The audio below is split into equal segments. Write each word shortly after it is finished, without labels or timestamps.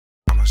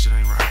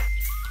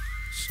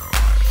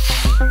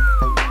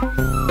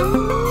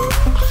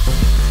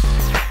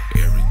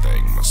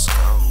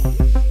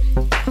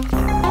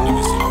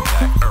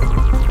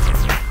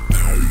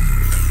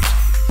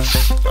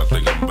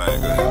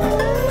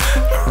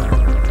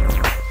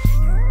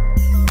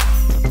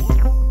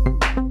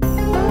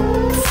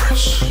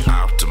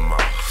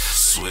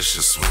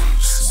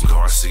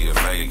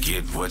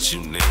what you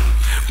need.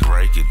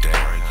 Break it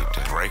down,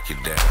 break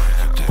it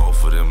down.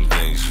 Both of them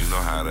things, you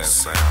know how that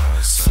sound.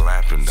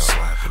 Slapping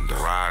though,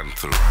 riding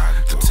through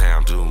the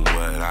town, doing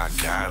what I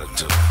gotta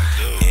do.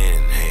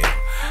 Inhale,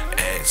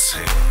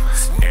 exhale.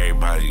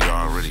 Everybody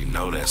already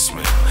know that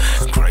smell.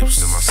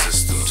 Grapes in my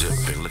system,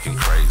 dripping, looking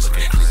crazy.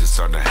 Niggas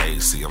start to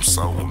hate, see I'm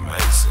so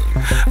amazing.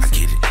 I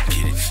get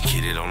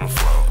it on the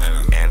floor,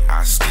 and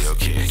I still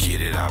can't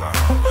get it out of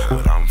home.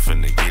 But I'm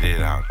finna get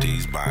it out,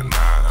 these by 9,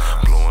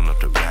 blowing up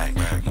the back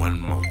one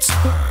more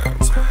time.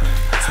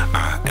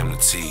 I am the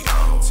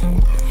T.O.,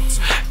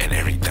 and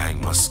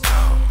everything must go.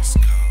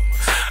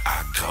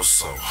 I go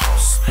so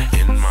hard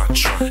in my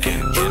truck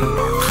and in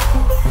my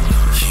car.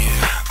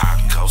 Yeah,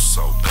 I go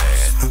so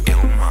bad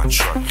in my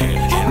truck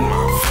and in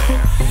my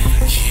van.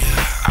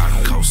 Yeah,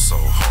 I go so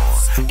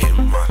hard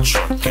in my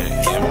truck and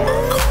in my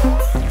car.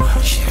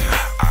 Yeah,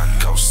 I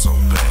go so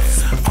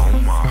bad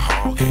on my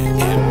hog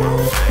and in my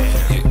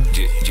van.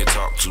 You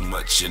talk too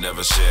much, you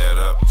never shut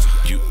up.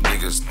 You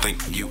niggas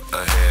think you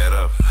ahead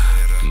up.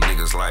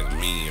 Niggas like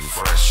me and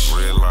fresh.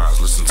 Realize,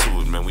 listen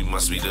to it, man, we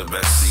must be the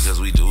best because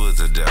we do it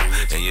to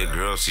death. And your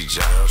girl, she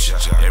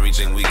jive.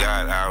 Everything we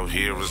got out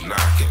here is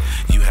knocking.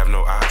 You have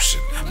no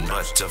option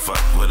but to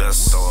fuck with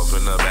us. Throw up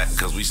in the back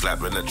cause we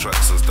slapping the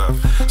trucks and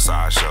stuff.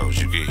 Side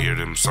shows, you can hear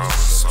them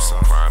songs.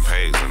 Prime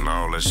pays and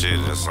all that shit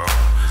is on.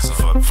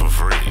 Fuck for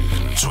free,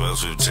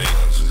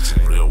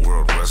 12-15. Real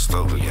world West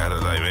over, got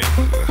it like me.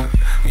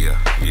 Yeah,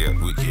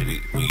 we get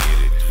it.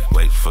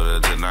 Wait for the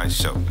Tonight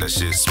Show, that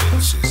shit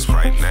spit.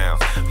 Right now,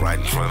 right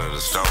in front of the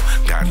store.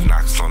 Got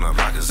knocks on the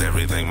block cause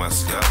everything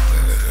must go.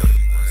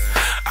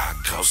 I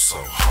go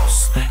so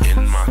hard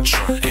in my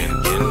truck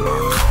and in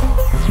my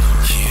car.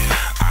 Yeah,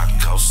 I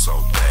go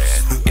so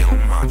bad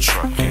in my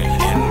truck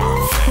and in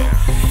my van.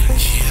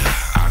 Yeah,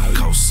 I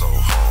go so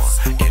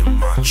hard in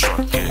my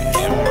truck and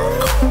in my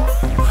car.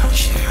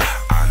 Yeah,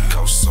 I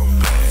go so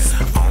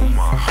bad on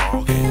my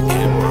hog and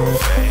in my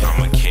van.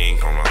 I'm a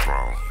king on my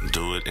throne,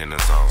 do it in the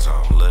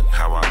zone. Look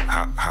how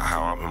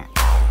I'm on.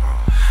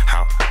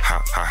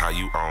 How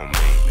you on me?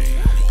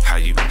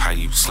 How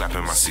you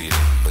slapping my CD,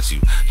 but you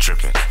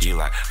tripping? You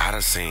like, I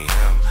done seen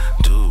him.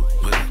 Dude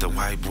with the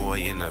white boy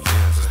in the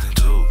Benz.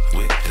 Dude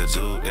with the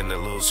dude in the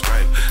little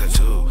scrape.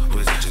 Dude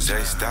with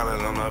Jay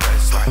Stalin on the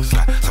bass. Like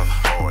so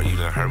hard, you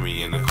done hurt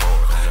me in the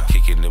core.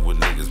 Kicking it with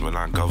niggas when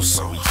I go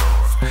so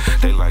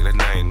hard. They like that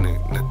name,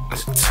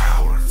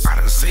 Tower. I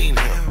done seen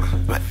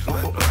him.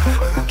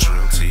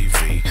 Drill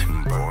TV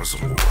and Bars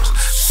and Wars.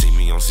 See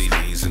me on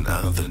CDs and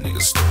other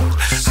niggas'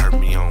 stores. Heard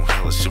me on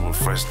hella shit with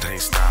Fresh Tank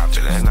Stop.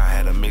 And I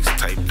had a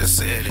mixtape that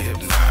said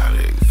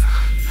hypnotic.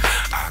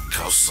 I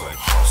go so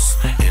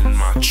hard in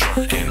my truck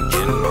and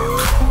in my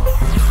car.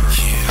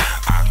 Yeah,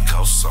 I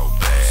go so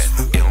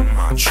bad in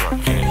my truck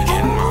and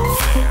in my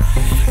van.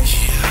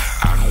 Yeah,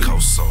 I go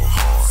so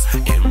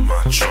hard in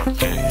my truck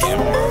and in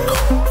my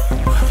car.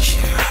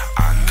 Yeah.